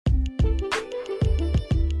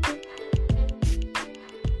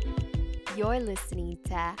You're listening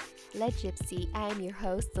to La Gypsy. I am your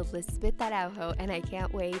host, Elizabeth Araujo, and I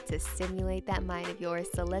can't wait to stimulate that mind of yours.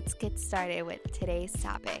 So let's get started with today's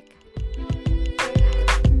topic.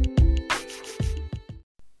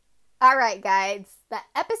 All right, guys. The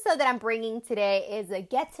episode that I'm bringing today is a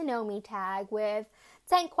get to know me tag with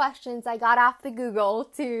 10 questions I got off the Google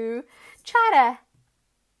to try to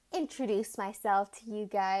introduce myself to you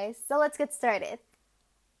guys. So let's get started.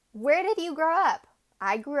 Where did you grow up?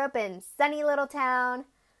 I grew up in sunny little town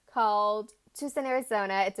called Tucson,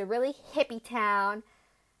 Arizona. It's a really hippie town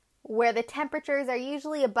where the temperatures are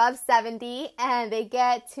usually above 70 and they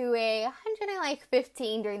get to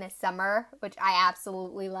 115 during the summer, which I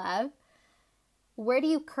absolutely love. Where do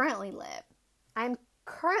you currently live? I'm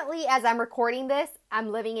currently, as I'm recording this,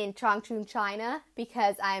 I'm living in Chongqing, China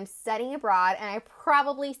because I'm studying abroad, and I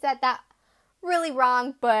probably said that really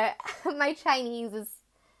wrong, but my Chinese is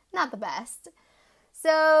not the best.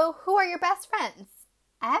 So, who are your best friends?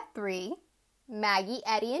 I have 3. Maggie,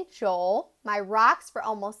 Eddie, and Joel. My rocks for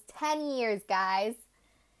almost 10 years, guys.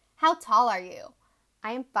 How tall are you?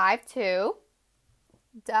 I am 5'2".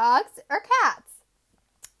 Dogs or cats?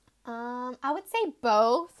 I would say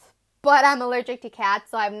both, but I'm allergic to cats,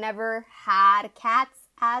 so I've never had cats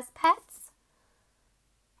as pets.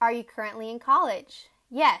 Are you currently in college?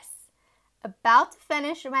 Yes. About to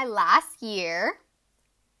finish my last year.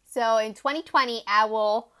 So in 2020, I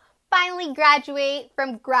will finally graduate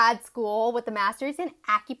from grad school with a master's in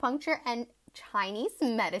acupuncture and Chinese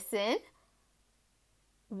medicine.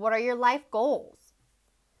 What are your life goals?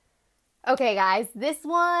 Okay, guys, this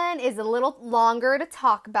one is a little longer to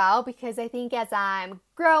talk about because I think as I'm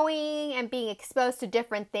growing and being exposed to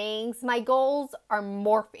different things, my goals are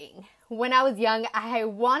morphing. When I was young, I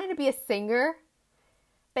wanted to be a singer,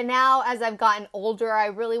 but now as I've gotten older, I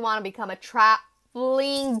really want to become a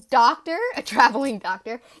traveling doctor.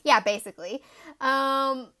 Yeah, basically,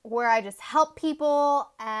 where I just help people,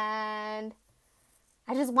 and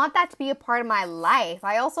I just want that to be a part of my life.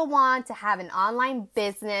 I also want to have an online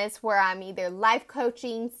business where I'm either life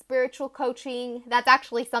coaching, spiritual coaching. That's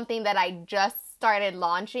actually something that I just started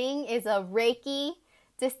launching, is a Reiki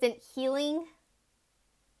distant healing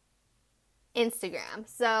Instagram.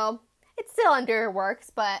 So it's still under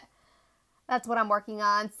works, but that's what I'm working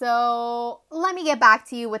on. So let me get back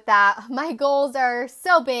to you with that. My goals are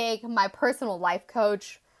so big. My personal life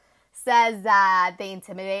coach says that they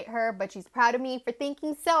intimidate her, but she's proud of me for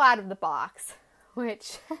thinking so out of the box,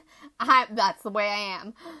 which that's the way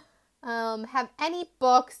I am. Have any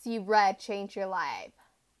books you've read changed your life?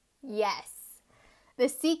 Yes. The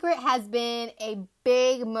Secret has been a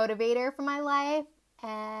big motivator for my life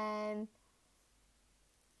and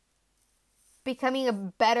becoming a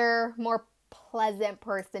better, more pleasant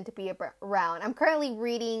person to be around. I'm currently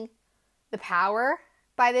reading The Power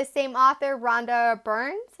by the same author, Rhonda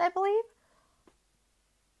Burns, I believe.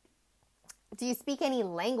 Do you speak any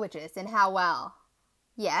languages, and how well?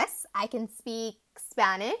 Yes, I can speak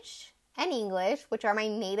Spanish and English, which are my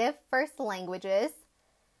native first languages.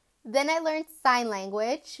 Then I learned sign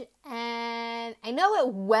language, and I know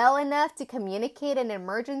it well enough to communicate in an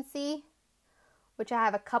emergency, which I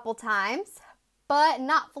have a couple times, but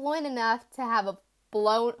not fluent enough to have a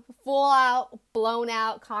blown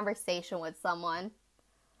out conversation with someone.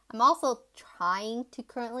 I'm also trying to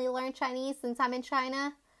currently learn Chinese since I'm in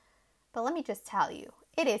China, but let me just tell you,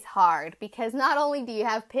 it is hard because not only do you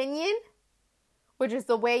have pinyin, which is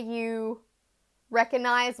the way you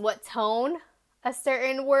recognize what tone a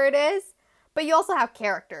certain word is, but you also have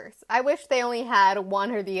characters. I wish they only had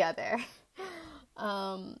one or the other.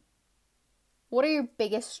 What are your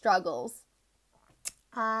biggest struggles?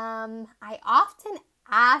 I often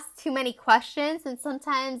ask too many questions, and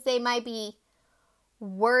sometimes they might be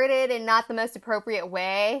worded in not the most appropriate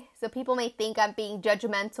way, so people may think I'm being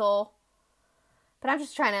judgmental, but I'm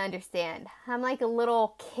just trying to understand. I'm like a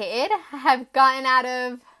little kid. I haven't gotten out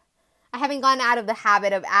of the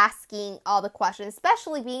habit of asking all the questions,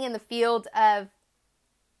 especially being in the field of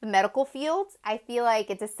the medical field. I feel like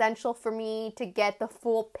it's essential for me to get the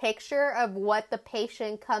full picture of what the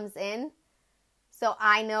patient comes in, so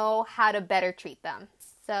I know how to better treat them.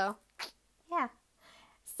 So, yeah.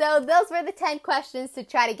 So those were the 10 questions to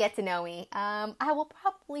try to get to know me. I will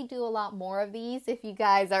probably do a lot more of these if you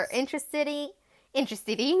guys are interested in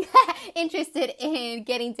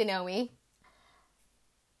getting to know me.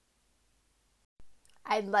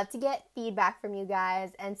 I'd love to get feedback from you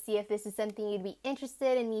guys and see if this is something you'd be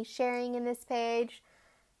interested in me sharing in this page.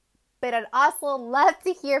 But I'd also love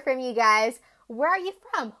to hear from you guys. Where are you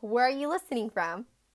from? Where are you listening from?